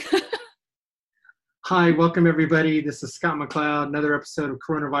Hi, welcome everybody. This is Scott McLeod, another episode of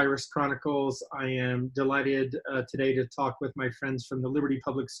Coronavirus Chronicles. I am delighted today to talk with my friends from the Liberty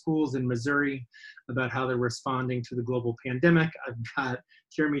Public Schools in Missouri about how they're responding to the global pandemic. I've got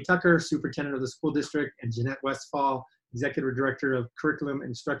Jeremy Tucker, Superintendent of the School District, and Jeanette Westfall, Executive Director of Curriculum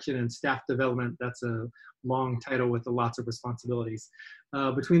Instruction and Staff Development. That's a long title with lots of responsibilities.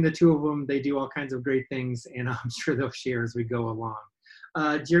 Between the two of them, they do all kinds of great things, and I'm sure they'll share as we go along.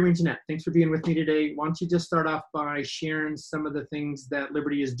 Jeremy and Jeanette, thanks for being with me today. Why don't you just start off by sharing some of the things that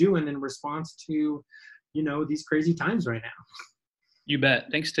Liberty is doing in response to, these crazy times right now. You bet.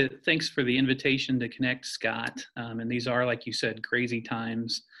 Thanks for the invitation to connect, Scott. And these are, like you said, crazy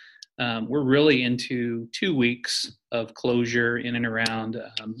times. We're really into 2 weeks of closure in and around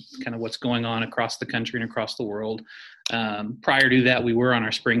kind of what's going on across the country and across the world. Prior to that, we were on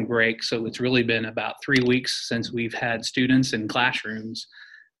our spring break, so it's really been about 3 weeks since we've had students in classrooms.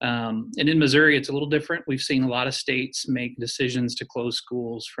 And in Missouri, it's a little different. We've seen a lot of states make decisions to close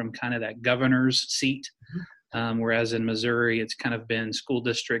schools from kind of that governor's seat, whereas in Missouri, it's kind of been school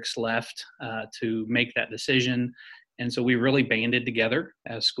districts left to make that decision. And so we really banded together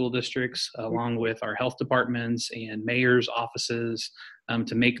as school districts, along with our health departments and mayor's offices,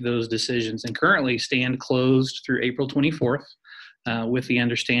 to make those decisions, and currently stand closed through April 24th, with the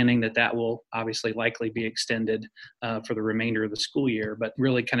understanding that that will obviously likely be extended for the remainder of the school year, but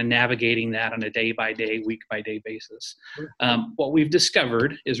really kind of navigating that on a day-by-day, week-by-day basis. What we've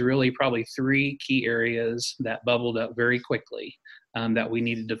discovered is really probably 3 key areas that bubbled up very quickly that we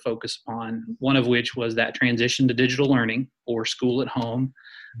needed to focus upon, one of which was that transition to digital learning or school at home.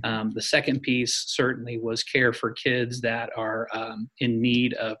 The second piece certainly was care for kids that are in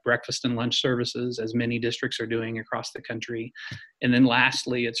need of breakfast and lunch services, as many districts are doing across the country. And then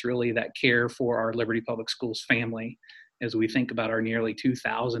lastly, it's really that care for our Liberty Public Schools family as we think about our nearly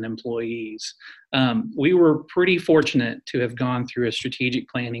 2,000 employees. We were pretty fortunate to have gone through a strategic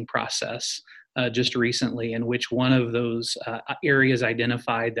planning process just recently, in which one of those areas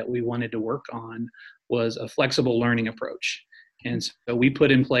identified that we wanted to work on was a flexible learning approach. And so we put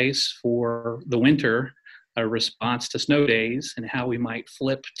in place for the winter a response to snow days and how we might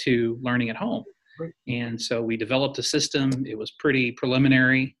flip to learning at home. And so we developed a system. It was pretty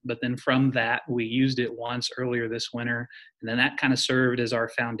preliminary, but then from that, we used it once earlier this winter. And then that kind of served as our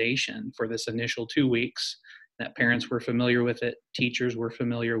foundation for this initial 2 weeks. That parents were familiar with it, teachers were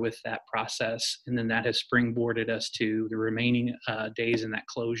familiar with that process, and then that has springboarded us to the remaining days in that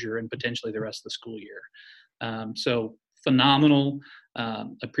closure and potentially the rest of the school year. So phenomenal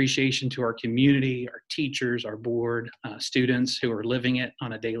appreciation to our community, our teachers, our board, students who are living it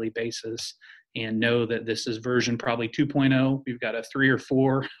on a daily basis, and know that this is version probably 2.0. We've got a 3 or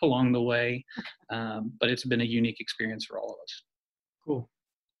 4 along the way, but it's been a unique experience for all of us. Cool.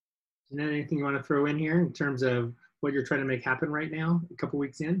 Is there anything you want to throw in here in terms of what you're trying to make happen right now, a couple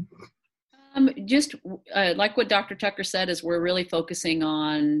weeks in? Just like what Dr. Tucker said, is we're really focusing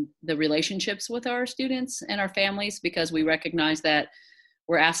on the relationships with our students and our families, because we recognize that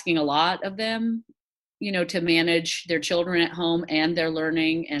we're asking a lot of them, to manage their children at home and their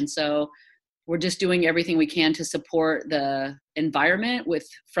learning. And so we're just doing everything we can to support the environment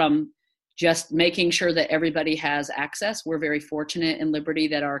from just making sure that everybody has access. We're very fortunate in Liberty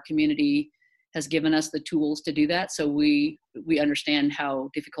that our community has given us the tools to do that. So we understand how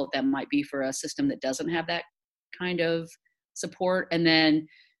difficult that might be for a system that doesn't have that kind of support. And then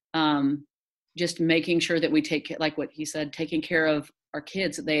just making sure that we take, like what he said, taking care of our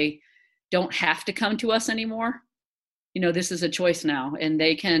kids. They don't have to come to us anymore. This is a choice now, and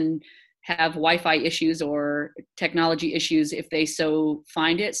they can have Wi-Fi issues or technology issues if they so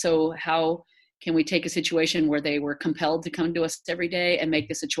find it. So how can we take a situation where they were compelled to come to us every day and make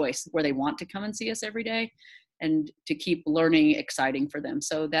this a choice where they want to come and see us every day, and to keep learning exciting for them?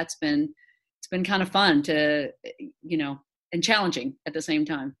 So it's been kind of fun to, and challenging at the same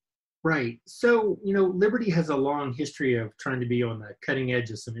time. Right. So, Liberty has a long history of trying to be on the cutting edge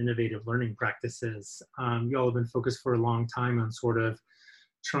of some innovative learning practices. You all have been focused for a long time on sort of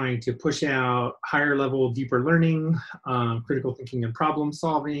trying to push out higher level, deeper learning, critical thinking and problem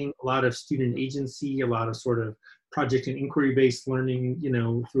solving, a lot of student agency, a lot of sort of project and inquiry-based learning,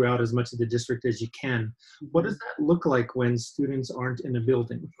 throughout as much of the district as you can. What does that look like when students aren't in a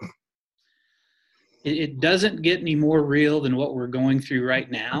building? It doesn't get any more real than what we're going through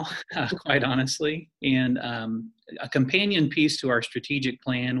right now, quite honestly. And a companion piece to our strategic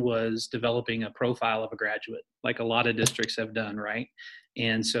plan was developing a profile of a graduate, like a lot of districts have done, right?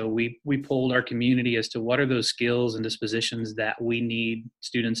 And so we polled our community as to what are those skills and dispositions that we need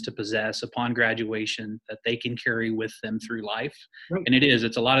students to possess upon graduation that they can carry with them through life. Right. And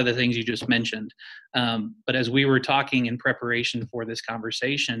it's a lot of the things you just mentioned. But as we were talking in preparation for this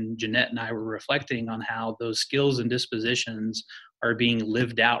conversation, Jeanette and I were reflecting on how those skills and dispositions are being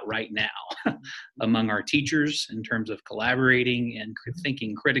lived out right now among our teachers in terms of collaborating and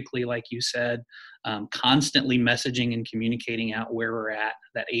thinking critically, like you said, constantly messaging and communicating out where we're at,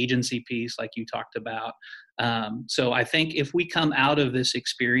 that agency piece like you talked about. So I think if we come out of this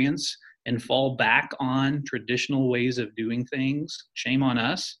experience and fall back on traditional ways of doing things, shame on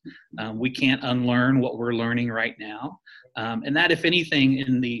us. We can't unlearn what we're learning right now. And that, if anything,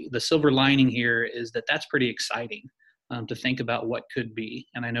 in the silver lining here is that that's pretty exciting. To think about what could be.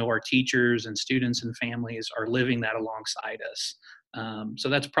 And I know our teachers and students and families are living that alongside us. So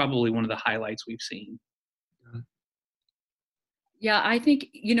that's probably one of the highlights we've seen. Yeah, I think,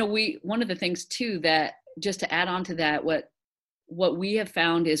 one of the things too, that just to add on to that, what we have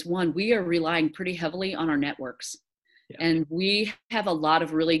found is, one, we are relying pretty heavily on our networks. Yeah. And we have a lot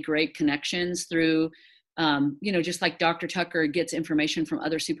of really great connections through just like Dr. Tucker gets information from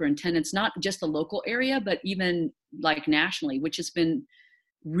other superintendents, not just the local area, but even like nationally, which has been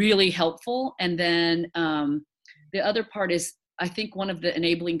really helpful. And then the other part is, I think one of the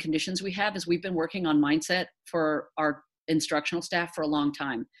enabling conditions we have is we've been working on mindset for our instructional staff for a long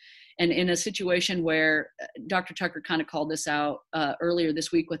time. And in a situation where Dr. Tucker kind of called this out earlier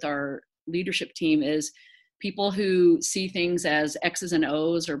this week with our leadership team, is people who see things as X's and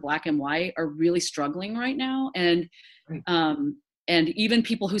O's or black and white are really struggling right now. And even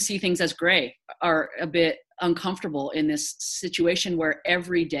people who see things as gray are a bit uncomfortable in this situation where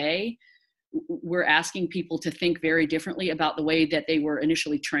every day we're asking people to think very differently about the way that they were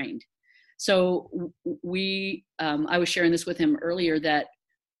initially trained. So I was sharing this with him earlier, that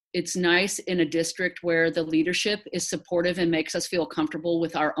it's nice in a district where the leadership is supportive and makes us feel comfortable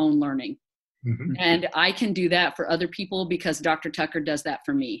with our own learning. Mm-hmm. And I can do that for other people because Dr. Tucker does that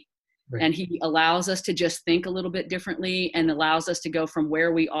for me. Right. And he allows us to just think a little bit differently and allows us to go from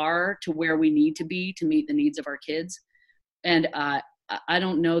where we are to where we need to be to meet the needs of our kids. And I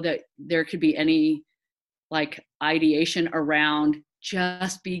don't know that there could be any ideation around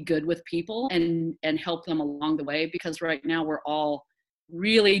just be good with people and help them along the way, because right now we're all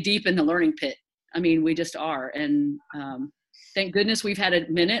really deep in the learning pit. I mean, we just are. And thank goodness we've had a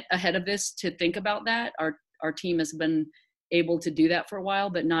minute ahead of this to think about that. Our team has been able to do that for a while,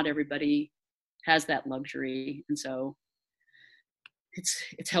 but not everybody has that luxury. And so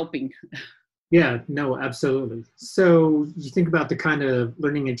it's helping. Yeah, no, absolutely. So you think about the kind of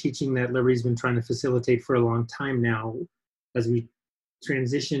learning and teaching that Liberty's been trying to facilitate for a long time now, as we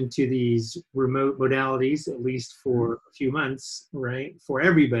transition to these remote modalities, at least for a few months, right? For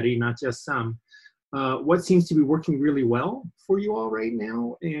everybody, not just some. What seems to be working really well for you all right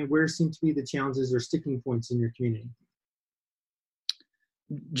now, and where seem to be the challenges or sticking points in your community?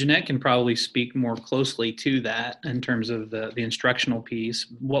 Jeanette can probably speak more closely to that in terms of the instructional piece.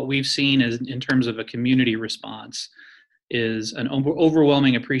 What we've seen is, in terms of a community response, is an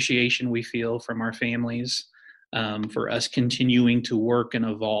overwhelming appreciation we feel from our families for us continuing to work and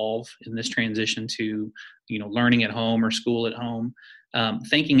evolve in this transition to, learning at home or school at home.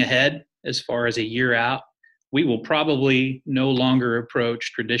 Thinking ahead, as far as a year out, we will probably no longer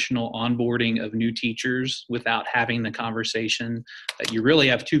approach traditional onboarding of new teachers without having the conversation that you really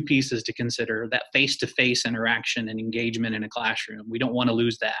have two pieces to consider: that face-to-face interaction and engagement in a classroom. We don't want to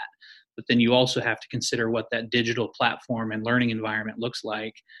lose that. But then you also have to consider what that digital platform and learning environment looks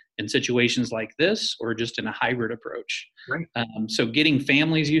like in situations like this, or just in a hybrid approach. Right. So getting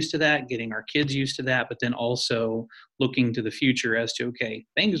families used to that, getting our kids used to that, but then also looking to the future as to, okay,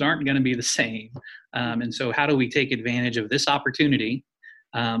 things aren't going to be the same. And so how do we take advantage of this opportunity,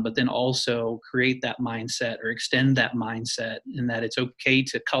 but then also create that mindset or extend that mindset in that it's okay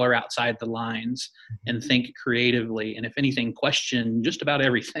to color outside the lines and think creatively, and if anything, question just about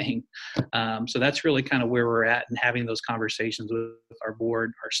everything. So that's really kind of where we're at, and having those conversations with our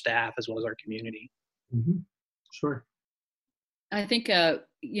board, our staff, as well as our community. Mm-hmm. Sure. I think,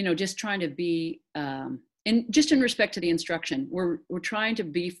 just trying to be, and just in respect to the instruction, we're trying to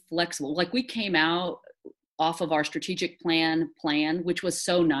be flexible. Like, we came out off of our strategic plan, which was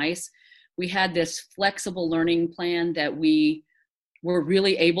so nice. We had this flexible learning plan that we were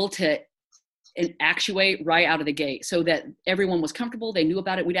really able to actuate right out of the gate, so that everyone was comfortable. They knew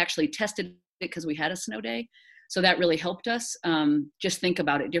about it. We'd actually tested it because we had a snow day. So that really helped us just think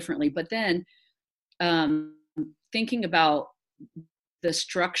about it differently. But then thinking about the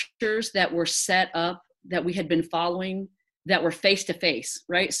structures that were set up that we had been following that were face to face,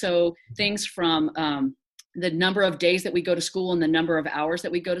 right? So things from the number of days that we go to school and the number of hours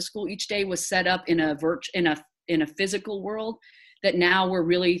that we go to school each day was set up in a physical world, that now we're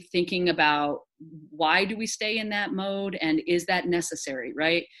really thinking about, why do we stay in that mode, and is that necessary,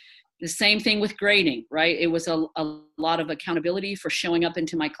 right? The same thing with grading, right? It was a lot of accountability for showing up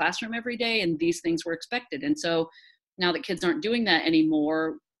into my classroom every day, and these things were expected. And so now that kids aren't doing that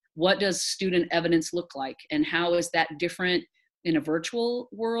anymore, what does student evidence look like? And how is that different in a virtual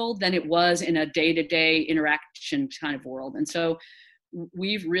world than it was in a day-to-day interaction kind of world? And so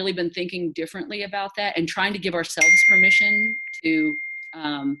we've really been thinking differently about that and trying to give ourselves permission to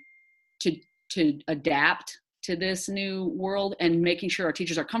adapt to this new world, and making sure our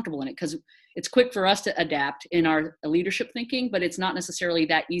teachers are comfortable in it, because it's quick for us to adapt in our leadership thinking, but it's not necessarily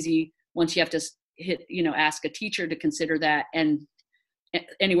that easy once you have to ask a teacher to consider that, and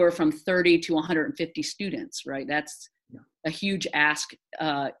anywhere from 30 to 150 students, right? That's a huge ask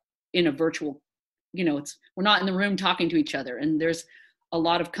in a virtual, we're not in the room talking to each other, and there's a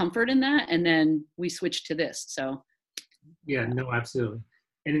lot of comfort in that. And then we switched to this. So. Yeah, no, absolutely.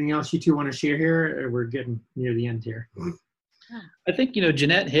 Anything else you two want to share here? We're getting near the end here. I think,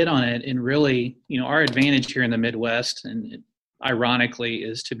 Jeanette hit on it, and really, our advantage here in the Midwest, and ironically,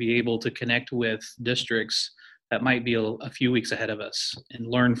 is to be able to connect with districts that might be a few weeks ahead of us and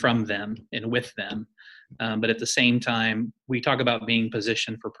learn from them and with them. But at the same time, we talk about being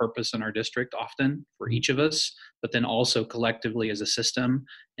positioned for purpose in our district often for each of us, but then also collectively as a system,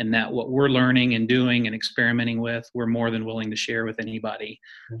 and that what we're learning and doing and experimenting with, we're more than willing to share with anybody.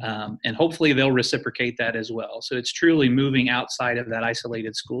 And hopefully they'll reciprocate that as well. So it's truly moving outside of that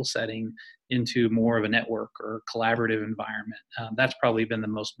isolated school setting into more of a network or collaborative environment. That's probably been the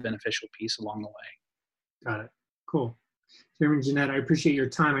most beneficial piece along the way. Got it. Cool. Chairman Jeanette, I appreciate your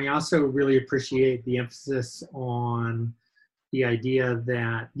time. I also really appreciate the emphasis on the idea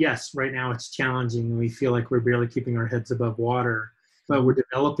that, yes, right now it's challenging and we feel like we're barely keeping our heads above water, but we're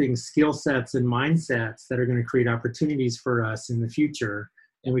developing skill sets and mindsets that are going to create opportunities for us in the future,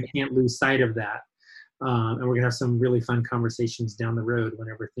 and we can't lose sight of that. And we're going to have some really fun conversations down the road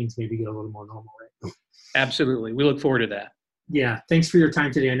whenever things maybe get a little more normal, right? Absolutely. We look forward to that. Yeah. Thanks for your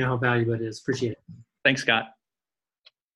time today. I know how valuable it is. Appreciate it. Thanks, Scott.